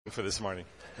for this morning.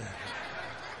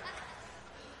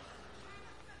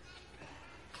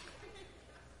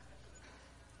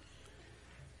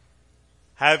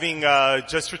 Having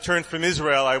just returned from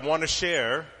Israel, I want to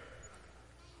share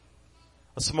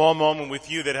a small moment with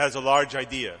you that has a large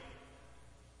idea.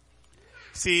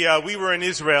 See, we were in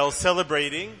Israel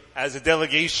celebrating as a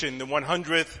delegation the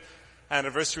 100th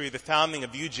anniversary of the founding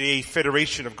of the UJA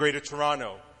Federation of Greater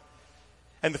Toronto.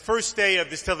 And the first day of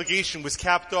this delegation was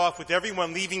capped off with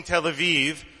everyone leaving Tel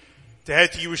Aviv to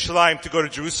head to Yerushalayim to go to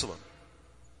Jerusalem.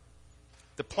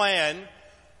 The plan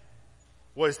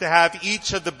was to have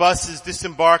each of the buses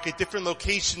disembark at different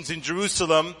locations in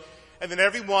Jerusalem, and then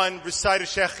everyone recite a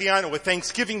Shechianu, a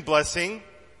Thanksgiving blessing,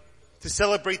 to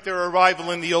celebrate their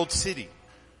arrival in the Old City.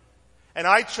 And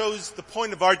I chose the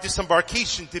point of our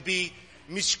disembarkation to be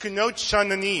Mishkanot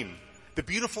Shananim, the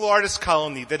beautiful artist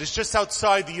colony that is just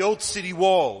outside the Old City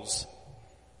walls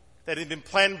that had been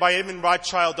planned by Edmund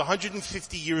Rothschild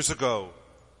 150 years ago.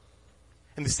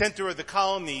 In the center of the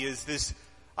colony is this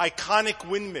iconic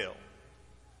windmill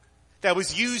that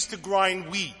was used to grind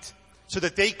wheat so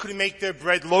that they could make their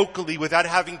bread locally without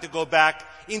having to go back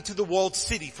into the walled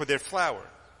city for their flour.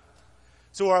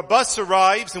 So our bus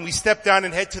arrives and we step down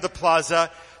and head to the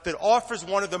plaza that offers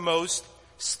one of the most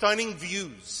stunning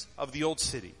views of the Old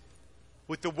City.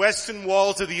 With the western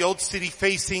walls of the Old City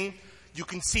facing, you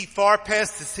can see far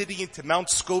past the city into Mount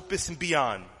Scopus and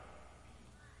beyond.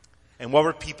 And what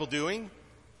were people doing?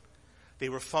 They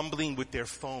were fumbling with their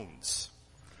phones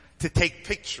to take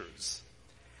pictures.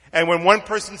 And when one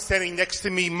person standing next to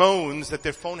me moans that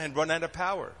their phone had run out of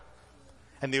power,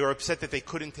 and they were upset that they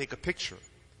couldn't take a picture.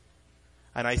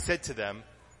 And I said to them,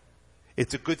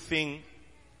 it's a good thing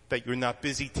that you're not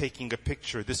busy taking a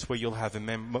picture. This way you'll have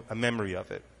a memory of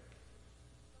it.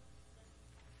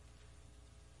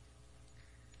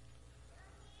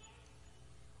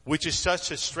 Which is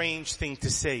such a strange thing to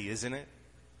say, isn't it?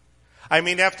 I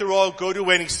mean, after all, go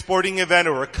to any sporting event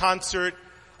or a concert,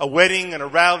 a wedding and a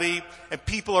rally, and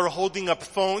people are holding up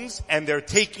phones and they're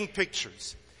taking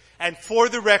pictures. And for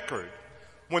the record,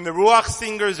 when the Ruach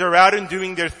singers are out and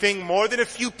doing their thing, more than a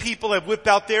few people have whipped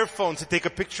out their phones to take a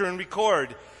picture and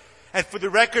record. And for the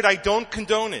record, I don't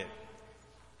condone it.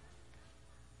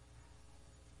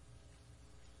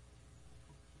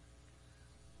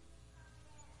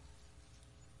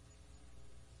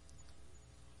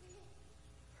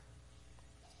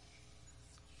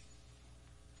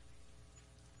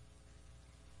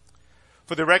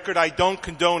 For the record, I don't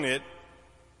condone it.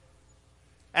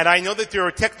 And I know that there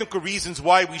are technical reasons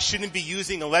why we shouldn't be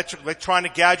using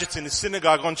electronic gadgets in the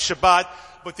synagogue on Shabbat,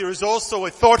 but there is also a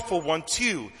thoughtful one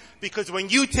too. Because when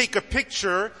you take a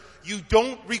picture, you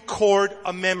don't record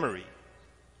a memory.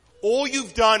 All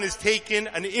you've done is taken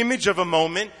an image of a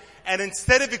moment, and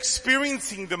instead of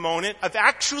experiencing the moment, of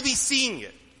actually seeing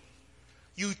it,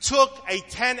 you took a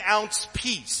 10-ounce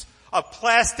piece of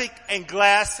plastic and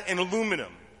glass and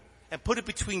aluminum and put it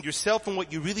between yourself and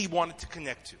what you really wanted to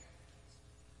connect to.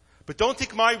 But don't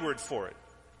take my word for it.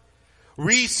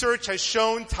 Research has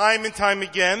shown time and time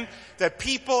again that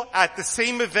people at the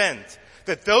same event,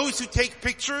 that those who take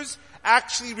pictures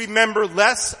actually remember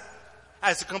less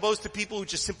as opposed to people who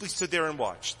just simply stood there and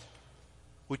watched.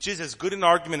 Which is as good an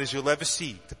argument as you'll ever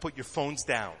see to put your phones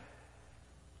down.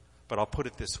 But I'll put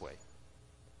it this way.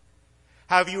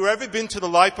 Have you ever been to the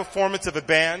live performance of a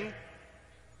band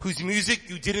whose music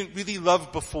you didn't really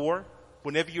love before,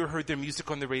 whenever you heard their music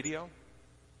on the radio?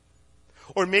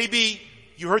 Or maybe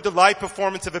you heard the live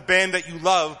performance of a band that you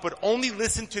love, but only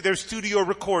listened to their studio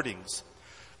recordings.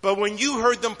 But when you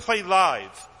heard them play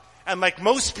live, and like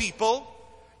most people,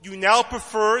 you now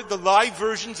prefer the live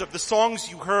versions of the songs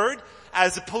you heard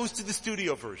as opposed to the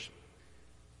studio version.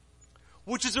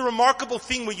 Which is a remarkable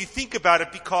thing when you think about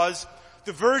it, because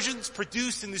the versions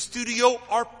produced in the studio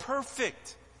are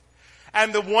perfect.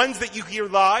 And the ones that you hear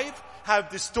live have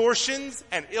distortions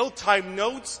and ill-timed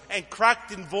notes and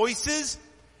cracked-in voices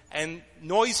and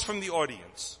noise from the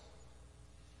audience.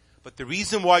 But the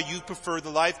reason why you prefer the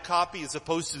live copy as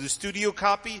opposed to the studio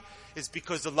copy is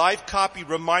because the live copy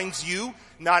reminds you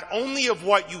not only of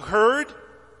what you heard,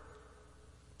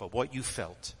 but what you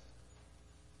felt.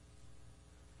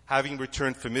 Having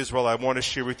returned from Israel, I want to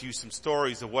share with you some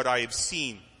stories of what I have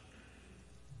seen,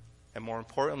 and more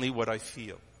importantly, what I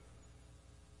feel.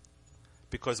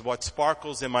 Because what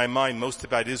sparkles in my mind most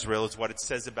about Israel is what it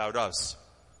says about us.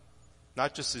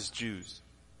 Not just as Jews,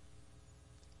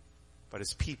 but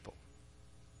as people.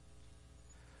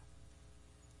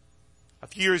 A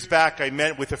few years back, I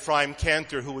met with Ephraim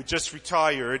Cantor, who had just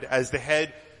retired as the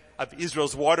head of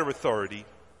Israel's water authority.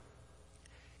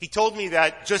 He told me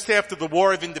that just after the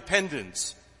War of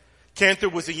Independence, Cantor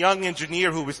was a young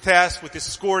engineer who was tasked with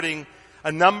escorting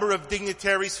a number of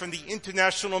dignitaries from the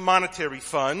International Monetary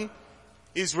Fund.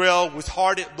 Israel was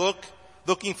hard at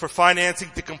looking for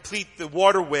financing to complete the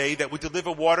waterway that would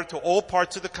deliver water to all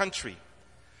parts of the country.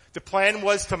 The plan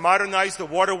was to modernize the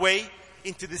waterway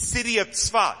into the city of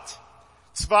Tzfat.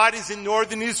 Tzfat is in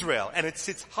northern Israel, and it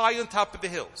sits high on top of the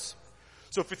hills.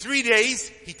 So for 3 days,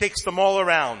 he takes them all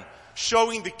around,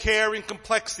 showing the care and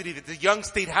complexity that the young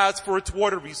state has for its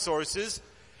water resources.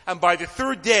 And by the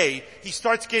third day, he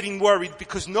starts getting worried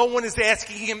because no one is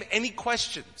asking him any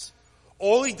questions.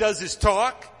 All he does is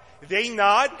talk, they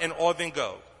nod, and all then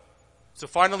go. So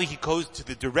finally he goes to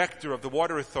the director of the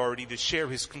water authority to share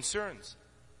his concerns.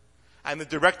 And the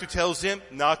director tells him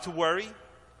not to worry,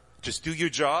 just do your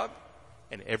job,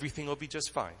 and everything will be just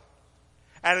fine.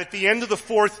 And at the end of the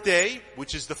fourth day,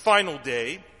 which is the final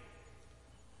day,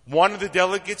 one of the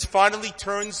delegates finally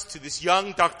turns to this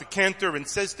young Dr. Cantor and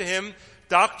says to him,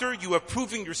 "Doctor, you have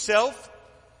proven yourself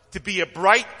to be a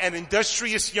bright and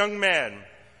industrious young man.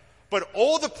 But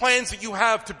all the plans that you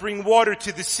have to bring water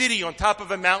to the city on top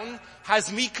of a mountain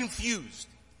has me confused.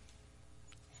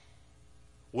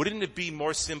 Wouldn't it be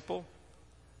more simple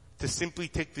to simply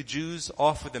take the Jews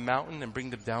off of the mountain and bring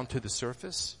them down to the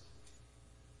surface?"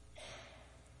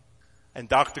 And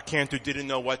Dr. Cantor didn't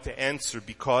know what to answer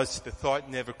because the thought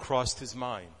never crossed his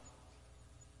mind.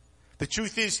 The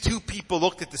truth is, two people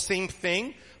looked at the same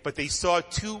thing, but they saw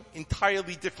two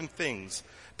entirely different things,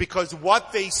 because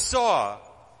what they saw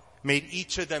made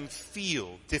each of them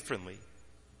feel differently.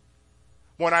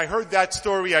 When I heard that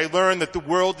story, I learned that the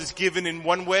world is given in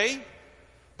one way,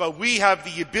 but we have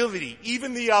the ability,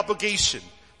 even the obligation,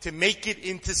 to make it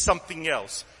into something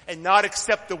else and not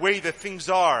accept the way that things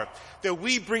are. That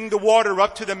we bring the water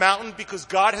up to the mountain because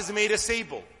God has made us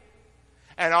able,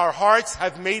 and our hearts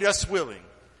have made us willing,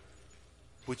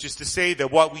 which is to say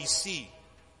that what we see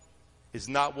is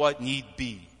not what need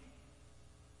be.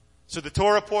 So the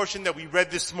Torah portion that we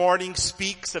read this morning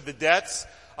speaks of the deaths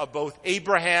of both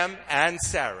Abraham and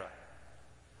Sarah.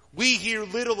 We hear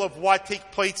little of what takes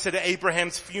place at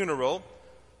Abraham's funeral,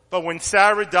 but when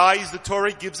Sarah dies, the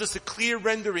Torah gives us a clear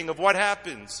rendering of what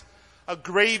happens. A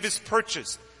grave is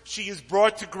purchased. She is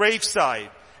brought to graveside,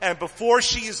 and before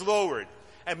she is lowered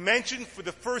and mentioned for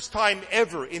the first time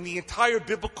ever in the entire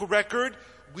biblical record,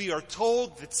 we are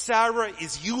told that Sarah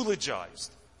is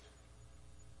eulogized.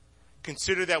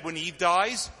 Consider that when Eve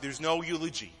dies, there's no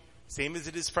eulogy. Same as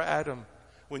it is for Adam.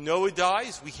 When Noah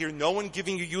dies, we hear no one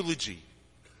giving a eulogy.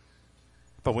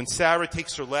 But when Sarah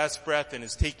takes her last breath and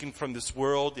is taken from this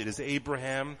world, it is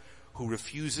Abraham who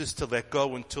refuses to let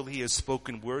go until he has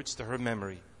spoken words to her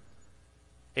memory.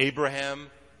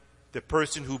 Abraham, the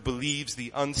person who believes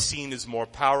the unseen is more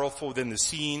powerful than the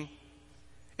seen.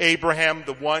 Abraham,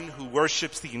 the one who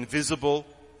worships the invisible,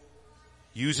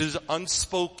 uses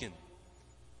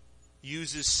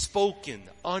spoken,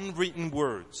 unwritten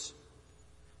words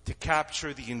to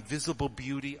capture the invisible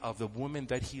beauty of the woman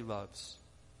that he loves.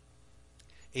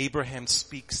 Abraham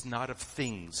speaks not of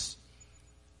things.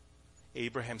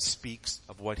 Abraham speaks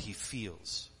of what he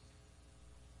feels.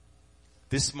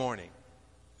 This morning,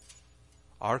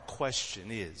 our question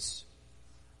is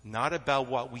not about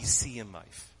what we see in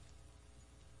life,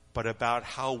 but about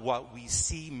how what we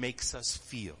see makes us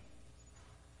feel.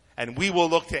 And we will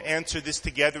look to answer this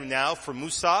together now for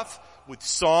Musaf with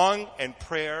song and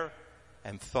prayer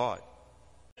and thought.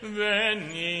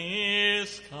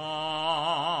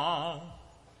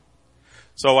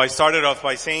 So I started off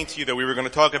by saying to you that we were going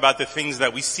to talk about the things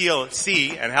that we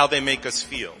see and how they make us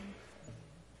feel.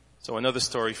 So another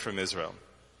story from Israel.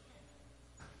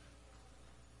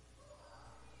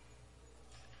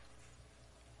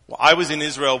 Well, I was in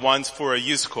Israel once for a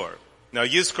Yizkor. Now,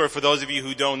 Yizkor, for those of you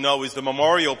who don't know, is the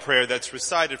memorial prayer that's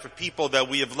recited for people that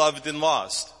we have loved and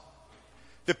lost.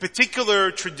 The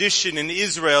particular tradition in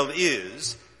Israel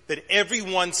is that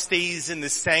everyone stays in the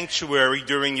sanctuary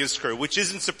during Yizkor, which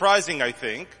isn't surprising, I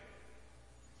think,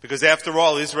 because after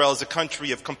all, Israel is a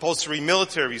country of compulsory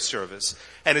military service,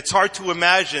 and it's hard to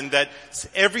imagine that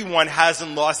everyone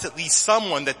hasn't lost at least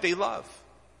someone that they love.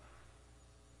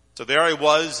 So there I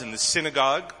was in the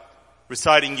synagogue,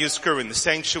 reciting Yizkor in the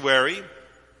sanctuary,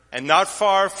 and not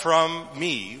far from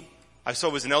me, I saw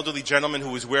was an elderly gentleman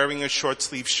who was wearing a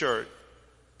short-sleeved shirt.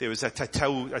 There was a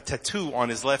tattoo on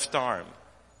his left arm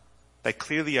that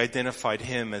clearly identified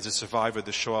him as a survivor of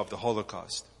the Shoah, of the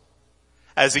Holocaust.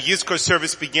 As the Yizkor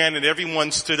service began and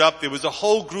everyone stood up, there was a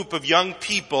whole group of young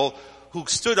people who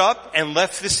stood up and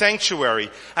left the sanctuary.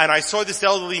 And I saw this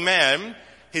elderly man,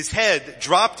 his head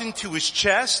dropped into his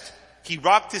chest, he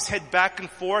rocked his head back and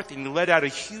forth, and he let out a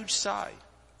huge sigh.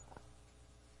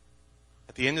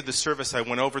 At the end of the service, I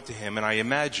went over to him and I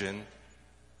imagined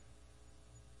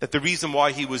that the reason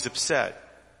why he was upset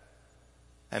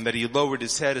and that he lowered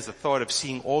his head is the thought of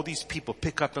seeing all these people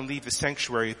pick up and leave the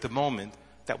sanctuary at the moment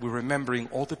that we're remembering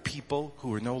all the people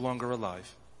who are no longer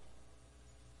alive.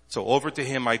 So over to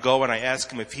him I go and I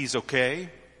ask him if he's okay.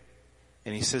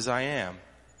 And he says, I am.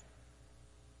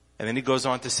 And then he goes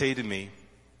on to say to me,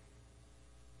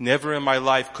 never in my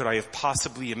life could I have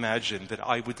possibly imagined that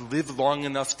I would live long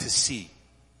enough to see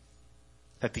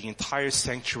that the entire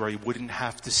sanctuary wouldn't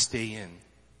have to stay in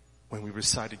when we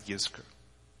recited Yizkor.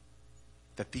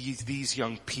 That these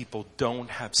young people don't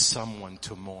have someone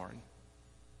to mourn.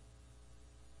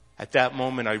 At that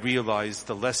moment I realized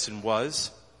the lesson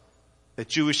was that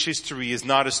Jewish history is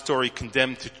not a story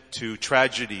condemned to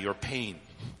tragedy or pain.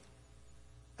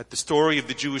 That the story of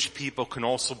the Jewish people can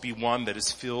also be one that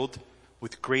is filled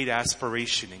with great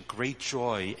aspiration and great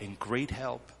joy and great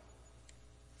help.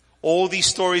 All these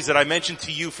stories that I mentioned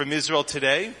to you from Israel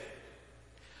today,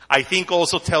 I think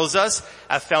also tells us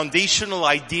a foundational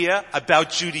idea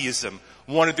about Judaism.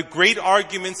 One of the great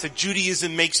arguments that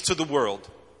Judaism makes to the world.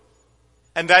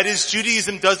 And that is,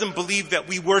 Judaism doesn't believe that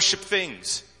we worship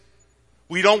things.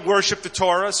 We don't worship the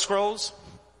Torah scrolls.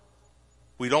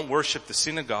 We don't worship the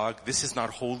synagogue. This is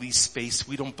not holy space.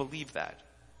 We don't believe that.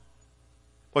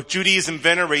 What Judaism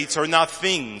venerates are not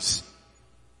things.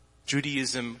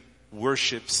 Judaism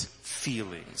worships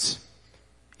feelings.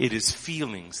 It is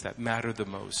feelings that matter the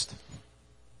most.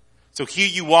 So here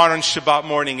you are on Shabbat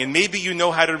morning, and maybe you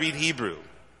know how to read Hebrew.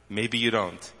 Maybe you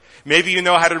don't. Maybe you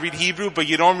know how to read Hebrew, but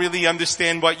you don't really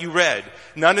understand what you read.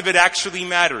 None of it actually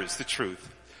matters, the truth.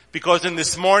 Because in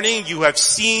this morning you have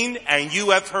seen and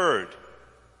you have heard.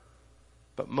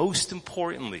 But most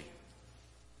importantly,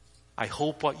 I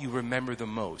hope what you remember the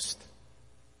most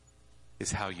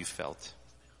is how you felt.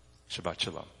 Shabbat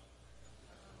Shalom.